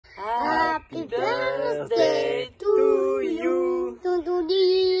Happy birthday to you.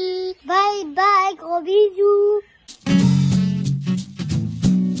 Bye bye, gros bisous.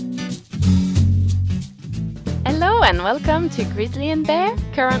 Hello and welcome to GrizzlyNbear,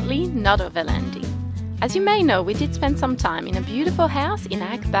 currently not overlanding. As you may know, we did spend some time in a beautiful house in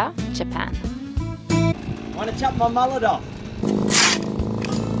Aqaba, Japan. Want to chop my mullet off?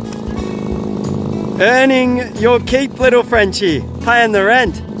 Earning your keep, little Frenchie. Paying the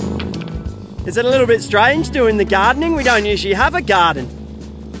rent. Is it a little bit strange doing the gardening? We don't usually have a garden.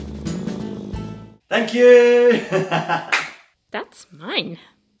 Thank you. That's mine.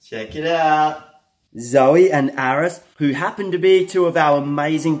 Check it out. Zoe and Aris, who happen to be two of our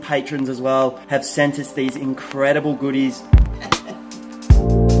amazing patrons as well, have sent us these incredible goodies.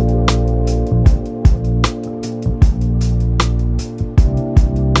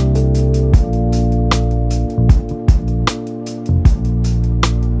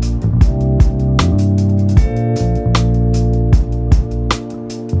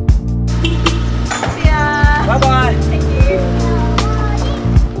 Bye-bye. Thank you.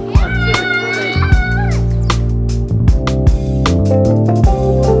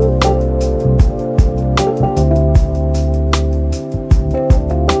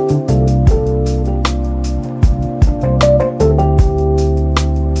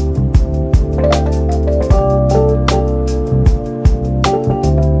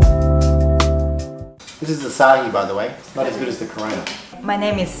 This is the Sahi, by the way. It's not as good as the Corona. My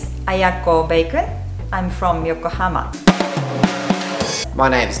name is Ayako Bacon. I'm from Yokohama. My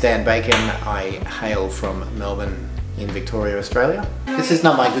name's Dan Bacon. I hail from Melbourne in Victoria, Australia. This is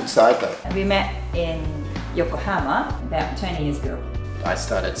not my good side though. We met in Yokohama about 20 years ago. I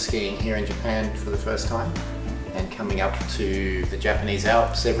started skiing here in Japan for the first time and coming up to the Japanese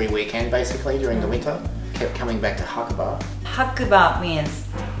Alps every weekend basically during the winter. Kept coming back to Hakuba. Hakuba means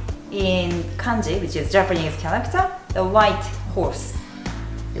in kanji, which is Japanese character, the white horse.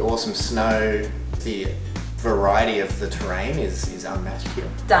 The awesome snow, the variety of the terrain is unmatched here.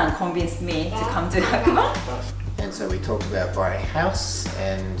 Dan convinced me to come to Hakuba. And so we talked about buying a house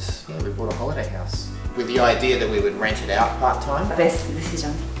and yeah, we bought a holiday house with the idea that we would rent it out part-time. Best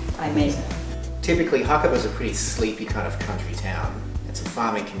decision I made. Typically Hakuba is a pretty sleepy kind of country town. It's a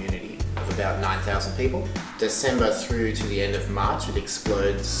farming community of about 9,000 people. December through to the end of March it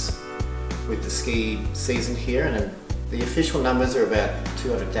explodes with the ski season here, and the official numbers are about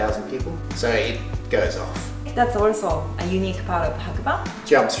 200,000 people. So it goes off. That's also a unique part of Hakuba.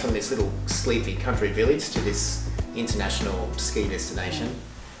 Jumps from this little sleepy country village to this international ski destination.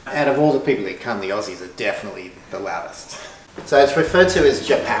 Out of all the people that come, the Aussies are definitely the loudest. So it's referred to as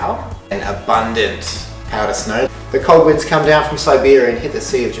Japao, an abundant powder snow. The cold winds come down from Siberia and hit the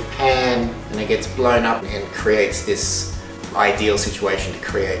Sea of Japan, and it gets blown up and creates this ideal situation to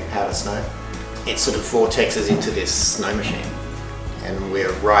create powder snow. It sort of vortexes into this snow machine, and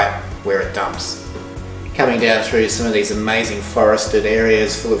we're right where it dumps. Coming down through some of these amazing forested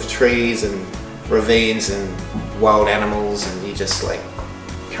areas full of trees and ravines and wild animals, and you're just like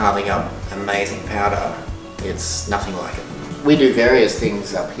carving up amazing powder. It's nothing like it. We do various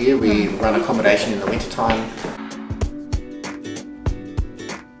things up here. We run accommodation in the winter time.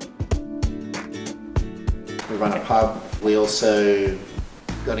 We run a pub. We also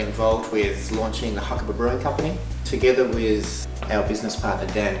got involved with launching the Hakuba Brewing Company. Together with our business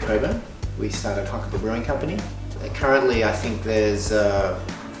partner Dan Coburn, we started Hakuba Brewing Company. Currently I think there's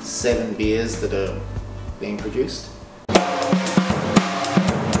 7 beers that are being produced.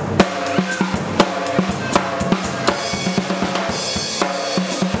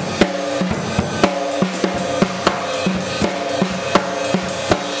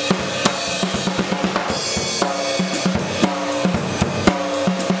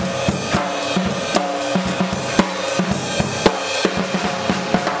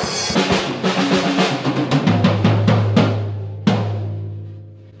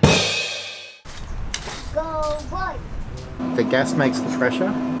 The gas makes the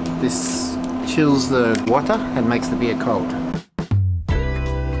pressure. This chills the water and makes the beer cold.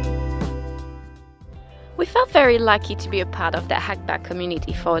 We felt very lucky to be a part of the Aqaba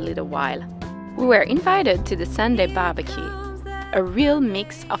community for a little while. We were invited to the Sunday barbecue, a real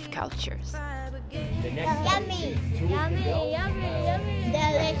mix of cultures. Yummy, yummy, yummy, yummy,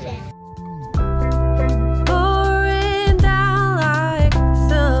 delicious.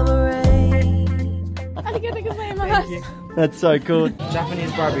 That's so cool.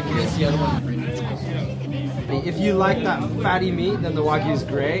 Japanese barbecue is the other one. If you like that fatty meat, then the Wagyu is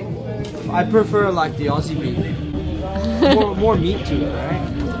great. I prefer like the Aussie meat. More meat to it, right?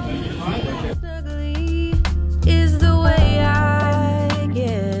 Is the way I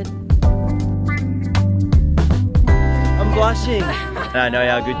get blushing. And I know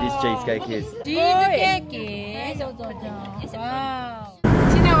how good this cheesecake is. Wow. Do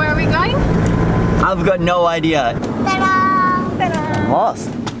you know where we're going? I've got no idea. I'm lost.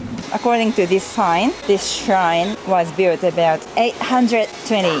 According to this sign, this shrine was built about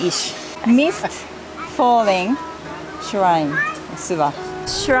 820-ish. Mist falling shrine, Suba.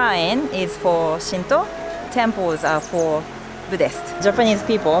 Shrine is for Shinto, temples are for Buddhist. Japanese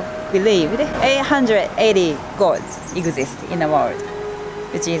people believed 880 gods exist in the world,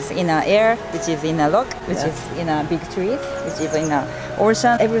 which is in the air, which is in a rock, which is in a big trees, which is in the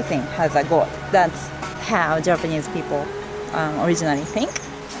ocean. Everything has a god. That's how Japanese people originally think.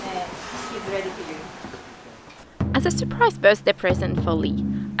 He's ready for you. As a surprise birthday present for Lee,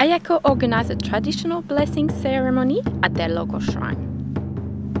 Ayako organized a traditional blessing ceremony at their local shrine.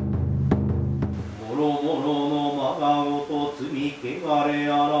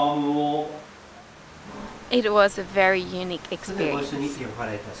 It was a very unique experience.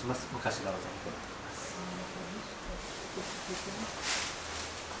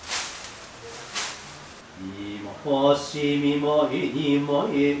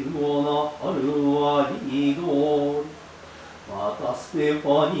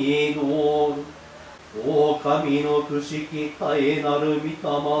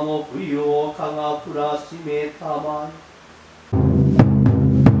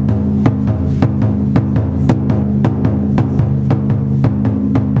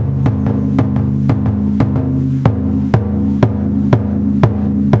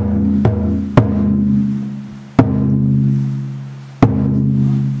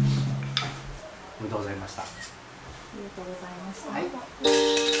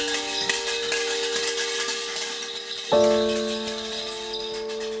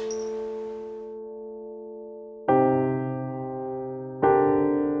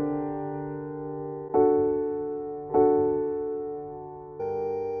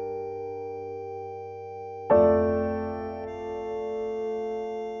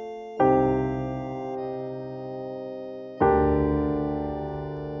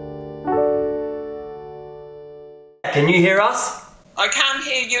 Can you hear us? I can't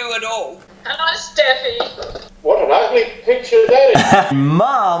hear you at all. Hello, Steffi. What an ugly picture that is.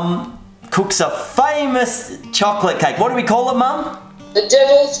 Mum cooks a famous chocolate cake. What do we call it, Mum? The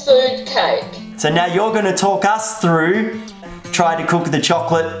devil's food cake. So now you're going to talk us through try to cook the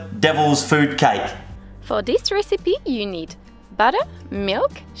chocolate devil's food cake. For this recipe, you need butter,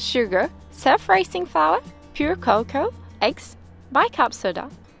 milk, sugar, self-raising flour, pure cocoa, eggs, bicarb soda,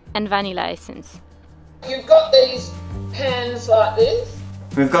 and vanilla essence. You've got these pans like this.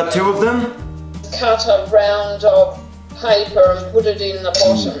 We've got two of them. Cut a round of paper and put it in the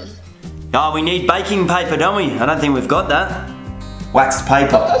bottom. Oh, we need baking paper, don't we? I don't think we've got that. Waxed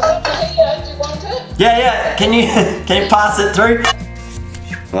paper. Here, do you want it? Yeah. Can you pass it through?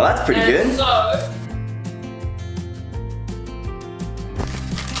 Well, that's pretty good. So,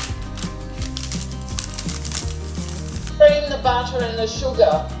 cream the butter and the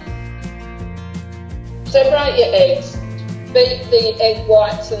sugar. Separate your eggs. Beat the egg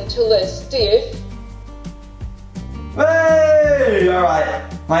whites until they're stiff. Hey!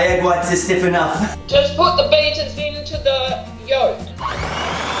 Alright, my egg whites are stiff enough. Just put the beaters into the yolk.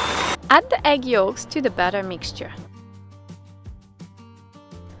 Add the egg yolks to the batter mixture.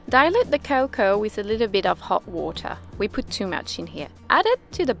 Dilute the cocoa with a little bit of hot water. We put too much in here. Add it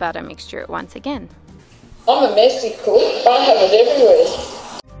to the batter mixture once again. I'm a messy cook. I have it everywhere.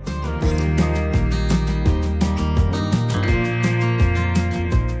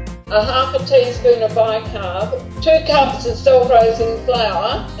 A half a teaspoon of bicarb, 2 cups of self-raising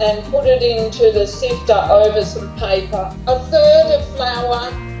flour, and put it into the sifter over some paper. A third of flour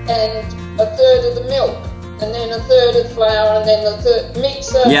and a third of the milk, and then a third of flour, and then a third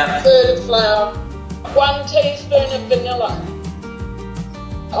mixer, a third of flour. 1 teaspoon of vanilla.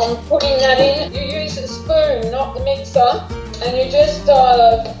 I'm putting that in. You use a spoon, not the mixer, and you just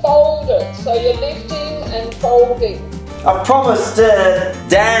fold it. So you're lifting and folding. I promised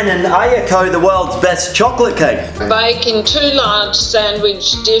Dan and Ayako the world's best chocolate cake. Bake in 2 large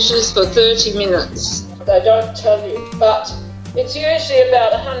sandwich dishes for 30 minutes. They don't tell you, but it's usually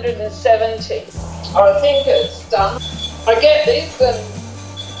about 170. I think it's done. I get this and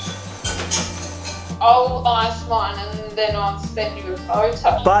I'll ice mine and then I'll send you a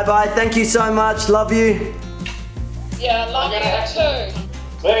photo. Bye bye, thank you so much, love you. Yeah, love you too.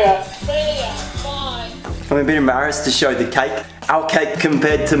 See ya. See ya, bye. I'm a bit embarrassed to show the cake. Our cake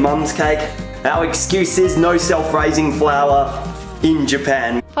compared to Mum's cake. Our excuse is no self-raising flour, in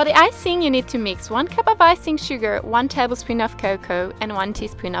Japan. For the icing, you need to mix 1 cup of icing sugar, 1 tablespoon of cocoa, and 1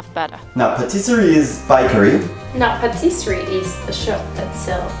 teaspoon of butter. Now, patisserie is bakery. No, patisserie is a shop that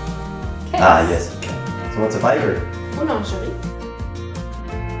sells cakes. Ah, yes, okay. So what's a bakery? Boulangerie.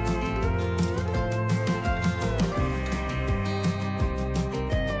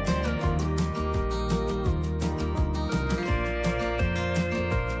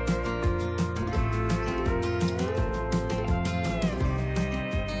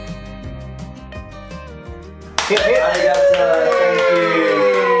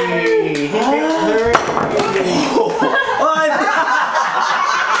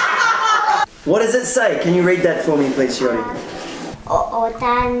 What does it say? Can you read that for me, please, Shiori? お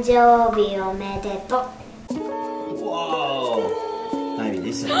誕生日おめでとう。 Whoa! Maybe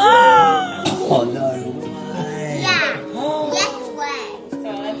this is. Oh no way! Yeah. Yes way. So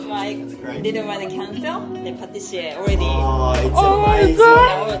that's why I didn't want to cancel. The patissier already. Oh, it's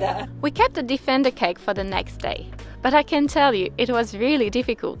amazing! We kept the Defender cake for the next day, but I can tell you it was really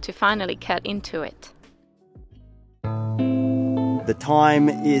difficult to finally cut into it. The time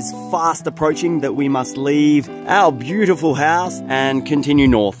is fast approaching that we must leave our beautiful house and continue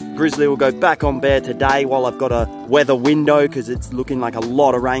north. Grizzly will go back on bear today while I've got a weather window because it's looking like a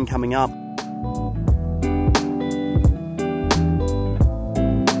lot of rain coming up.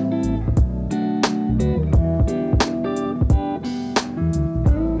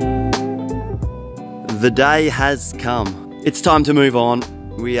 The day has come. It's time to move on.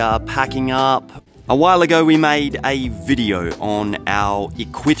 We are packing up. A while ago we made a video on our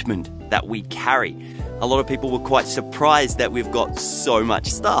equipment that we carry. A lot of people were quite surprised that we've got so much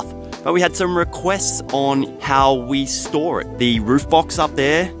stuff, but we had some requests on how we store it. The roof box up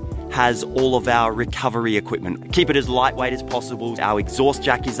there has all of our recovery equipment. Keep it as lightweight as possible. Our exhaust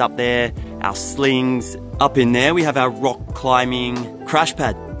jack is up there, our slings. Up in there we have our rock climbing crash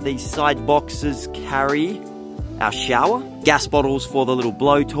pad. These side boxes carry our shower, gas bottles for the little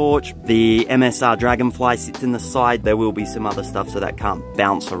blowtorch, the MSR Dragonfly sits in the side. There will be some other stuff so that can't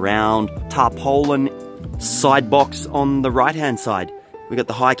bounce around. Tarpaulin side box on the right hand side. We got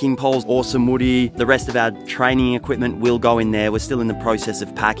the hiking poles, awesome woody. The rest of our training equipment will go in there. We're still in the process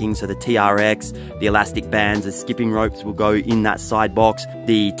of packing, so the TRX, the elastic bands, the skipping ropes will go in that side box.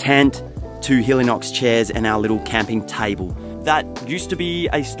 The tent, 2 Helinox chairs, and our little camping table. That used to be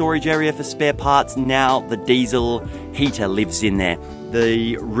a storage area for spare parts. Now the diesel heater lives in there.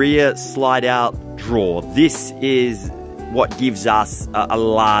 The rear slide out drawer. This is what gives us a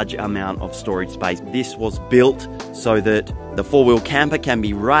large amount of storage space. This was built so that the 4-wheel camper can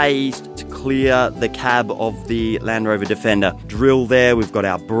be raised to clear the cab of the Land Rover Defender. Drill there, we've got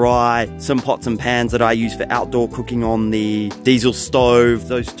our braai, some pots and pans that I use for outdoor cooking on the diesel stove.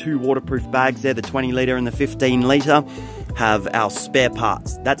 Those 2 waterproof bags there, the 20 litre and the 15 litre, have our spare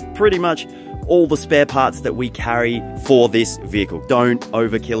parts. That's pretty much all the spare parts that we carry for this vehicle. Don't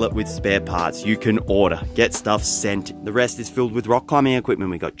overkill it with spare parts. You can order, get stuff sent. The rest is filled with rock climbing equipment.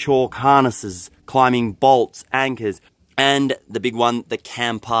 We got chalk, harnesses, climbing bolts, anchors, and the big one, the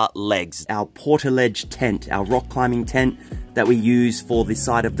camper legs. Our portaledge tent, our rock climbing tent that we use for the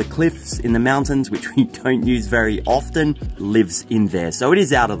side of the cliffs in the mountains, which we don't use very often, lives in there. So it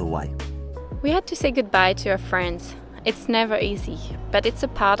is out of the way. We had to say goodbye to our friends. It's never easy, but it's a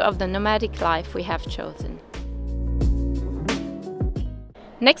part of the nomadic life we have chosen.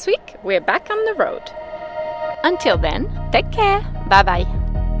 Next week, we're back on the road. Until then, take care. Bye-bye.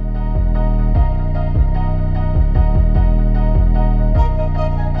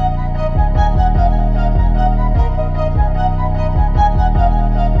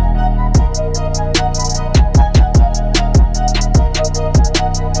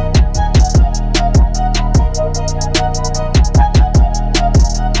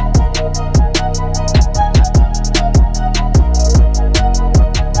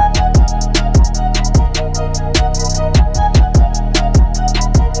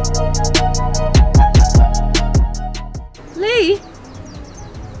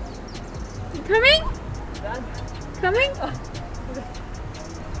 Coming?